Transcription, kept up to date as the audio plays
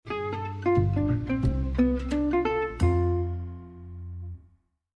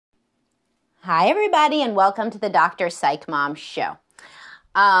Hi, everybody, and welcome to the Dr. Psych Mom Show.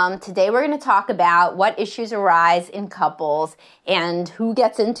 Today we're going to talk about what issues arise in couples and who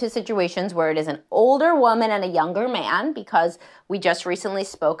gets into situations where it is an older woman and a younger man, because we just recently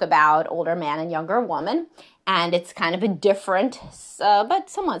spoke about older man and younger woman, and it's kind of a different but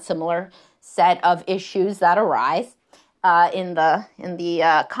somewhat similar set of issues that arise in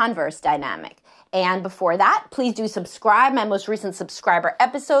the converse dynamic. And before that, please do subscribe. My most recent subscriber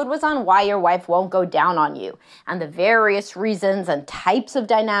episode was on why your wife won't go down on you and the various reasons and types of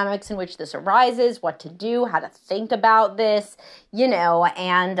dynamics in which this arises, what to do, how to think about this,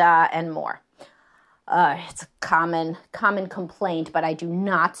 and more. It's a common complaint, but I do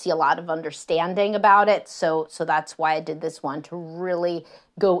not see a lot of understanding about it. So that's why I did this one, to really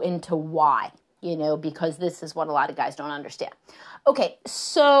go into why, because this is what a lot of guys don't understand. Okay,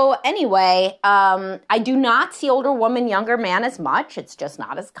 so anyway, I do not see older woman, younger man as much. It's just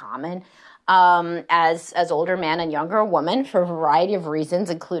not as common as older man and younger woman for a variety of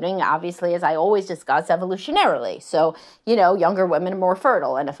reasons, including, obviously, as I always discuss, evolutionarily. So, younger women are more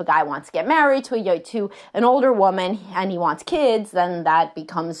fertile. And if a guy wants to get married to an older woman and he wants kids, then that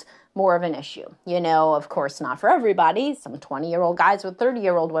becomes more of an issue. Of course, not for everybody. Some 20-year-old guys with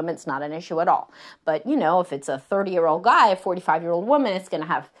 30-year-old women, it's not an issue at all. But, if it's a 30-year-old guy, a 45-year-old woman, it's going to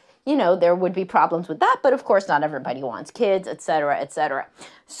have, there would be problems with that. But of course, not everybody wants kids, et cetera, et cetera.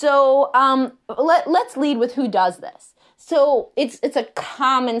 So let's lead with who does this. So it's a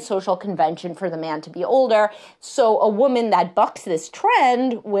common social convention for the man to be older. So a woman that bucks this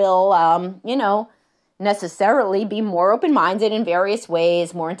trend will, necessarily be more open-minded in various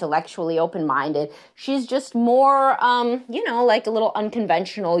ways, more intellectually open-minded. She's just more, like a little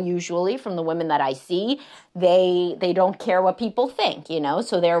unconventional usually from the women that I see. They don't care what people think,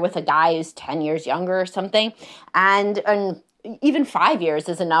 so they're with a guy who's 10 years younger or something. And even 5 years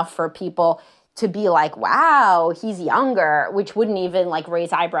is enough for people to be like, wow, he's younger, which wouldn't even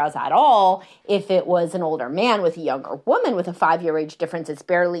raise eyebrows at all if it was an older man with a younger woman with a 5-year age difference. It's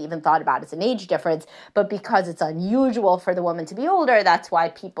barely even thought about as an age difference. But because it's unusual for the woman to be older, that's why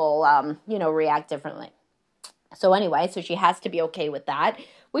people, react differently. So anyway, so she has to be okay with that,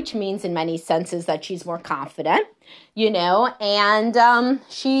 which means in many senses that she's more confident, and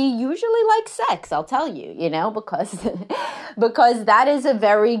she usually likes sex, I'll tell you, because that is a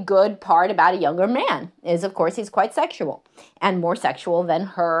very good part about a younger man, is of course he's quite sexual and more sexual than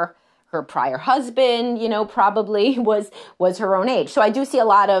her prior husband, probably was her own age. So I do see a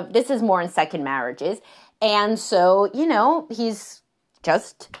lot of, this is more in second marriages. And so, he's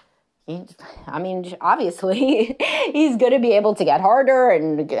just, obviously, he's going to be able to get harder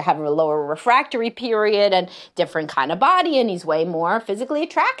and have a lower refractory period and different kind of body, and he's way more physically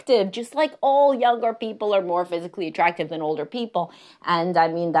attractive, just like all younger people are more physically attractive than older people. And,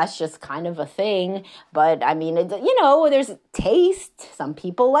 that's just kind of a thing. But, there's taste. Some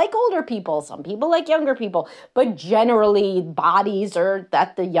people like older people. Some people like younger people. But generally, bodies are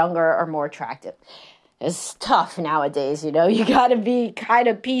that the younger are more attractive. It's tough nowadays, you got to be kind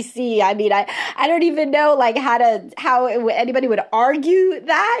of PC. I don't even know how anybody would argue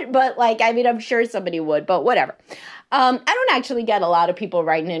that, but I'm sure somebody would, but whatever. I don't actually get a lot of people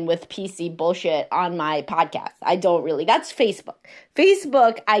writing in with PC bullshit on my podcast. I don't really. That's Facebook.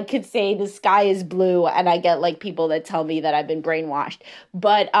 Facebook, I could say the sky is blue, and I get people that tell me that I've been brainwashed.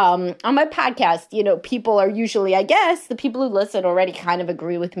 But on my podcast, people are usually, I guess, the people who listen already kind of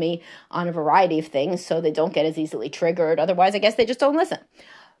agree with me on a variety of things, so they don't get as easily triggered. Otherwise, I guess they just don't listen.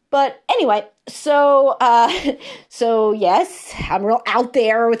 But anyway, so yes, I'm real out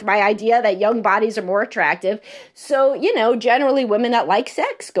there with my idea that young bodies are more attractive. So, generally women that like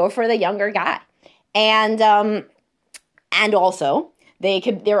sex go for the younger guy. And also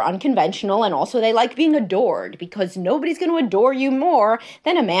they're unconventional, and also they like being adored, because nobody's going to adore you more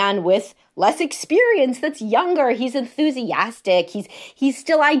than a man with less experience that's younger. He's enthusiastic. He's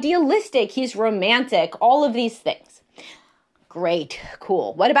still idealistic. He's romantic, all of these things. Great,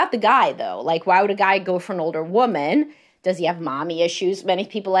 cool. What about the guy, though? Why would a guy go for an older woman? Does he have mommy issues? Many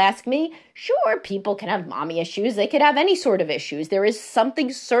people ask me. Sure, people can have mommy issues. They could have any sort of issues. There is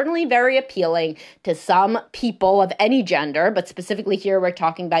something certainly very appealing to some people of any gender, but specifically here we're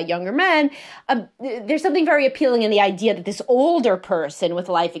talking about younger men. There's something very appealing in the idea that this older person with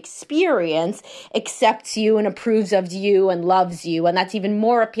life experience accepts you and approves of you and loves you. And that's even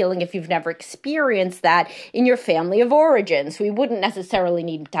more appealing if you've never experienced that in your family of origin. So he wouldn't necessarily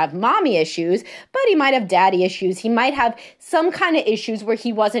need to have mommy issues, but he might have daddy issues. He might have some kind of issues where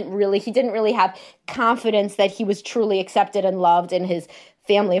he didn't really have confidence that he was truly accepted and loved in his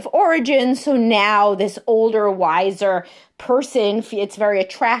family of origin. So now this older, wiser person, it's very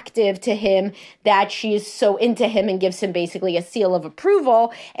attractive to him that she's so into him and gives him basically a seal of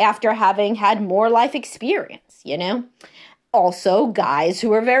approval after having had more life experience, you know? Also, guys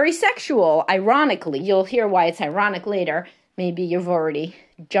who are very sexual, ironically, you'll hear why it's ironic later. Maybe you've already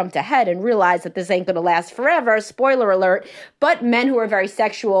jumped ahead and realized that this ain't going to last forever, spoiler alert, but men who are very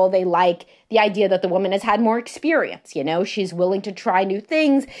sexual, they like the idea that the woman has had more experience, you know, she's willing to try new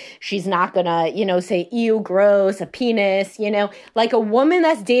things, she's not going to, you know, say, ew, gross, a penis, you know, like a woman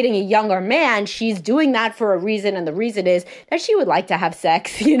that's dating a younger man, she's doing that for a reason, and the reason is that she would like to have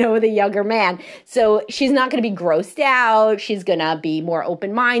sex, you know, with a younger man, so she's not going to be grossed out, she's going to be more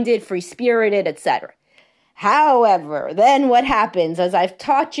open-minded, free-spirited, etc. However, then what happens, as I've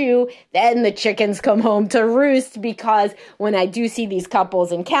taught you, then the chickens come home to roost, because when I do see these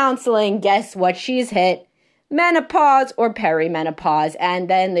couples in counseling, guess what she's hit? Menopause or perimenopause. And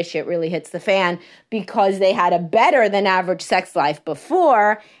then the shit really hits the fan, because they had a better than average sex life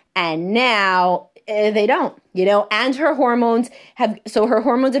before, and now they don't, you know, and her hormones have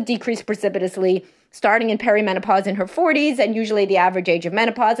decreased precipitously, starting in perimenopause in her 40s, and usually the average age of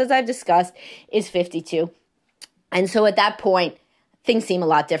menopause, as I've discussed, is 52. And so at that point, things seem a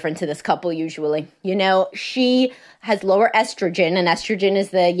lot different to this couple usually. You know, she has lower estrogen, and estrogen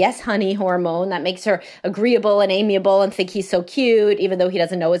is the yes, honey hormone that makes her agreeable and amiable and think he's so cute, even though he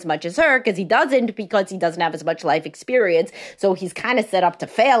doesn't know as much as her, because he doesn't have as much life experience. So he's kind of set up to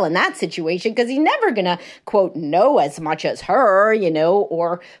fail in that situation, because he's never going to, quote, know as much as her, you know,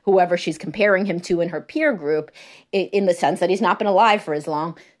 or whoever she's comparing him to in her peer group, in the sense that he's not been alive for as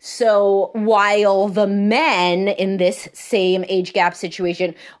long. So while the men in this same age gap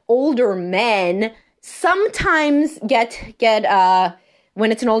situation, older men sometimes get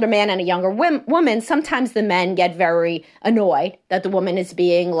when it's an older man and a younger woman, sometimes the men get very annoyed that the woman is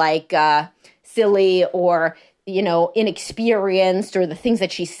being like silly or, you know, inexperienced, or the things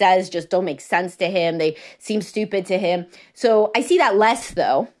that she says just don't make sense to him. They seem stupid to him. So I see that less,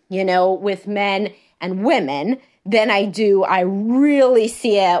 though, you know, with men and women than I really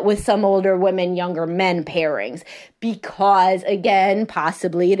see it with some older women, younger men pairings, because again,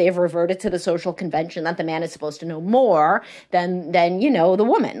 possibly they've reverted to the social convention that the man is supposed to know more than, you know, the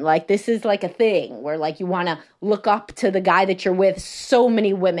woman. Like, this is like a thing where like you want to look up to the guy that you're with. So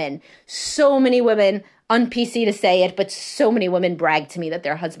many women, un-PC to say it, but so many women brag to me that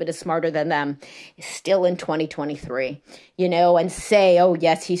their husband is smarter than them, still in 2023, you know, and say, oh,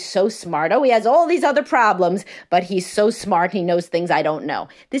 yes, he's so smart. Oh, he has all these other problems, but he's so smart. He knows things I don't know.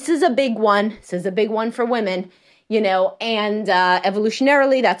 This is a big one. This is a big one for women, you know, and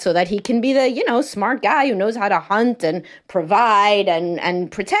evolutionarily, that's so that he can be the, you know, smart guy who knows how to hunt and provide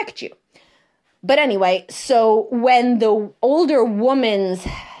and protect you. But anyway, so when the older woman's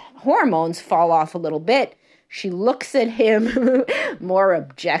hormones fall off a little bit, she looks at him more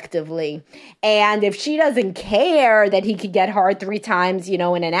objectively. And if she doesn't care that he could get hard 3 times, you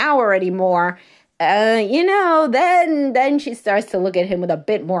know, in an hour anymore, you know, then she starts to look at him with a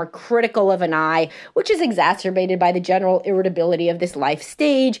bit more critical of an eye, which is exacerbated by the general irritability of this life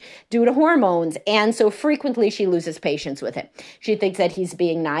stage due to hormones. And so frequently she loses patience with him. She thinks that he's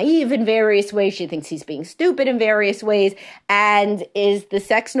being naive in various ways. She thinks he's being stupid in various ways. And is the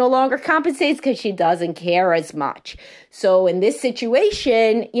sex no longer compensates because she doesn't care as much. So in this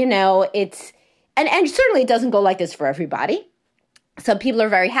situation, you know, it's, and certainly it doesn't go like this for everybody. Some people are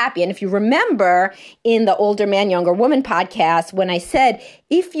very happy. And if you remember in the Older Man, Younger Woman podcast, when I said,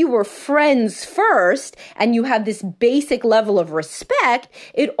 if you were friends first and you have this basic level of respect,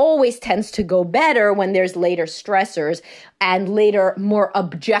 it always tends to go better when there's later stressors and later more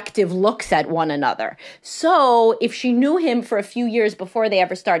objective looks at one another. So if she knew him for a few years before they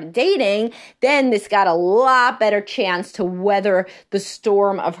ever started dating, then this got a lot better chance to weather the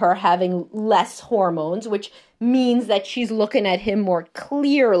storm of her having less hormones, which means that she's looking at him more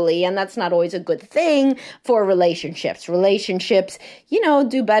clearly, and that's not always a good thing for relationships. Relationships, you know,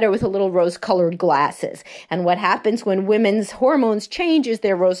 do better with a little rose-colored glasses. And what happens when women's hormones change is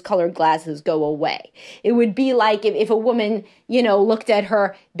their rose-colored glasses go away. It would be like if a woman, you know, looked at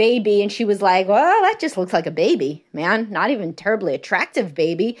her baby and she was like, well, that just looks like a baby, man. Not even terribly attractive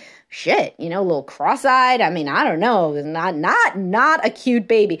baby. Shit, you know, a little cross-eyed. I mean, I don't know, not a cute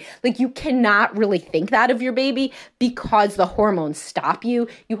baby. Like, you cannot really think that of your baby because the hormones stop you.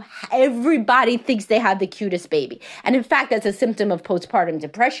 Everybody thinks they have the cutest baby. And in fact, that's a symptom of postpartum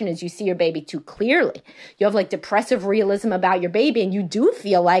depression, is you see your baby too clearly. You have like depressive realism about your baby, and you do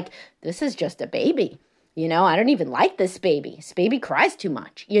feel like this is just a baby. I don't even like this baby. This baby cries too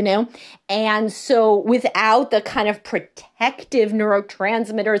much, And so without the kind of protective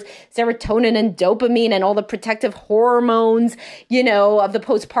neurotransmitters, serotonin and dopamine and all the protective hormones, of the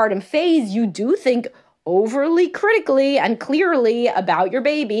postpartum phase, you do think overly critically and clearly about your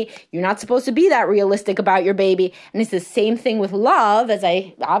baby. You're not supposed to be that realistic about your baby. And it's the same thing with love, as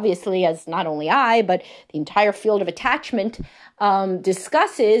not only I, but the entire field of attachment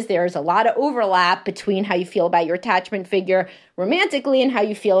discusses. There's a lot of overlap between how you feel about your attachment figure romantically and how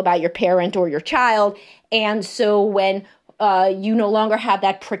you feel about your parent or your child. And so when you no longer have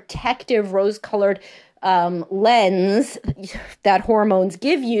that protective rose-colored lens that hormones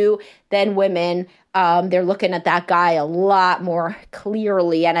give you, then women, they're looking at that guy a lot more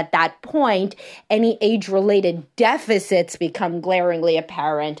clearly. And at that point, any age-related deficits become glaringly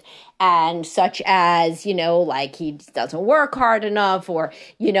apparent. And such as, like he doesn't work hard enough, or,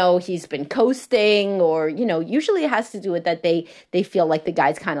 he's been coasting, or, usually it has to do with that they feel like the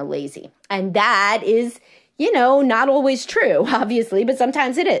guy's kind of lazy. And that is, not always true, obviously, but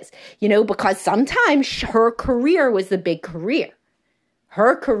sometimes it is, because sometimes her career was the big career.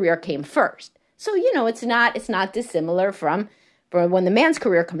 Her career came first. So, it's not dissimilar from when the man's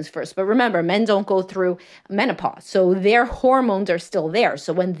career comes first. But remember, men don't go through menopause. So their hormones are still there.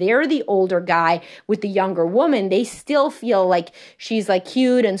 So when they're the older guy with the younger woman, they still feel like she's like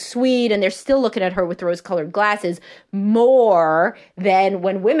cute and sweet, and they're still looking at her with rose-colored glasses more than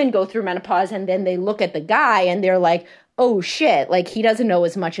when women go through menopause and then they look at the guy and they're like, oh shit, like he doesn't know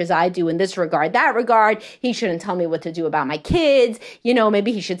as much as I do in this regard, that regard. He shouldn't tell me what to do about my kids.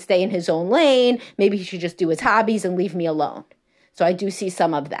 Maybe he should stay in his own lane. Maybe he should just do his hobbies and leave me alone. So I do see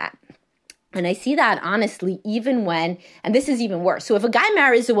some of that. And I see that honestly, even when, and this is even worse. So if a guy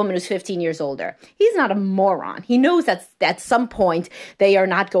marries a woman who's 15 years older, he's not a moron. He knows that at some point they are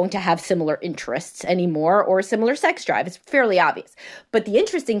not going to have similar interests anymore or similar sex drive. It's fairly obvious. But the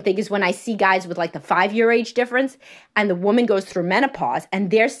interesting thing is when I see guys with like the 5-year age difference and the woman goes through menopause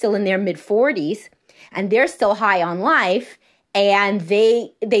and they're still in their mid-40s and they're still high on life, and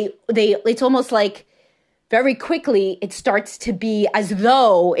they it's almost like, very quickly, it starts to be as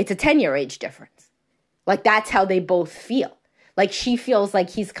though it's a 10-year age difference. Like, that's how they both feel. Like, she feels like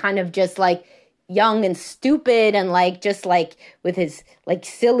he's kind of just, like, young and stupid and, like, just, like, with his, like,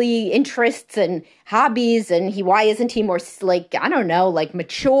 silly interests and hobbies. And why isn't he more, like, I don't know, like,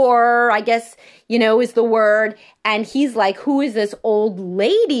 mature, I guess, is the word. And he's like, who is this old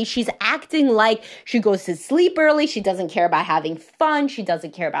lady? She's acting like she goes to sleep early. She doesn't care about having fun. She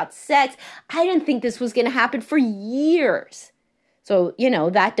doesn't care about sex. I didn't think this was going to happen for years. So,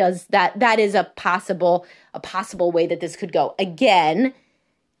 that is a possible way that this could go. Again,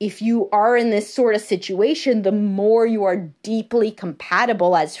 if you are in this sort of situation, the more you are deeply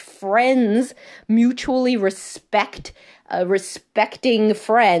compatible as friends, mutually respecting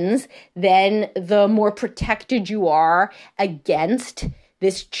friends, then the more protected you are against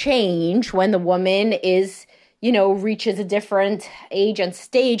this change when the woman is, reaches a different age and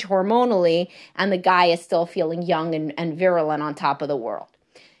stage hormonally, and the guy is still feeling young and virulent on top of the world.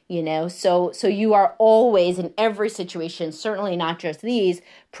 So you are always in every situation, certainly not just these,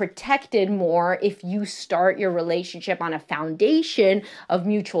 protected more if you start your relationship on a foundation of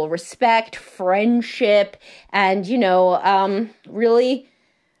mutual respect, friendship, and, really,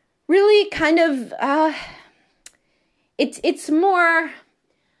 really kind of, it's more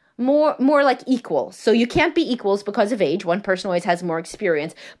like equals. So you can't be equals because of age. One person always has more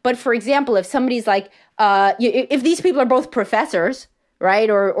experience. But for example, if somebody's like, if these people are both professors,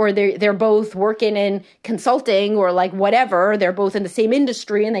 right? Or they're both working in consulting or like whatever, they're both in the same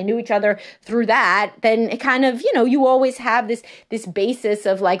industry and they knew each other through that, then it kind of, you always have this basis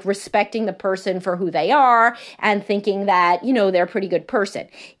of like respecting the person for who they are and thinking that, they're a pretty good person.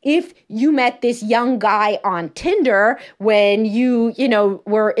 If you met this young guy on Tinder when you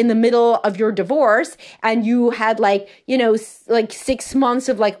were in the middle of your divorce and you had like 6 months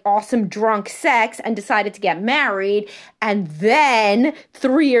of like awesome drunk sex and decided to get married, and then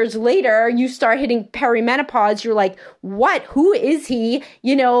 3 years later, you start hitting perimenopause. You're like, what? Who is he?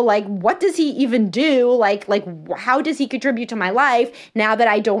 What does he even do? Like, how does he contribute to my life now that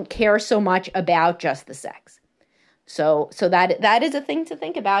I don't care so much about just the sex? So that is a thing to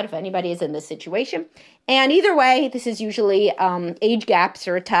think about if anybody is in this situation. And either way, this is usually age gaps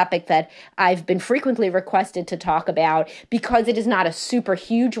are a topic that I've been frequently requested to talk about because it is not a super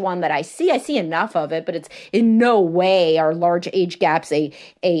huge one that I see. I see enough of it, but it's in no way are large age gaps a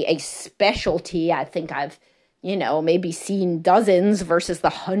specialty. I think I've maybe seen dozens versus the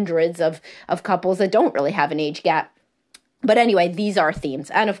hundreds of couples that don't really have an age gap. But anyway, these are themes.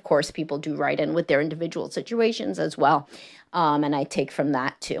 And of course, people do write in with their individual situations as well. And I take from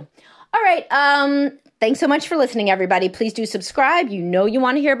that too. All right. Thanks so much for listening, everybody. Please do subscribe. You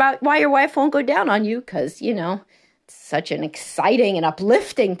want to hear about why your wife won't go down on you because, it's such an exciting and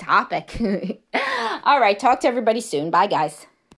uplifting topic. All right. Talk to everybody soon. Bye, guys.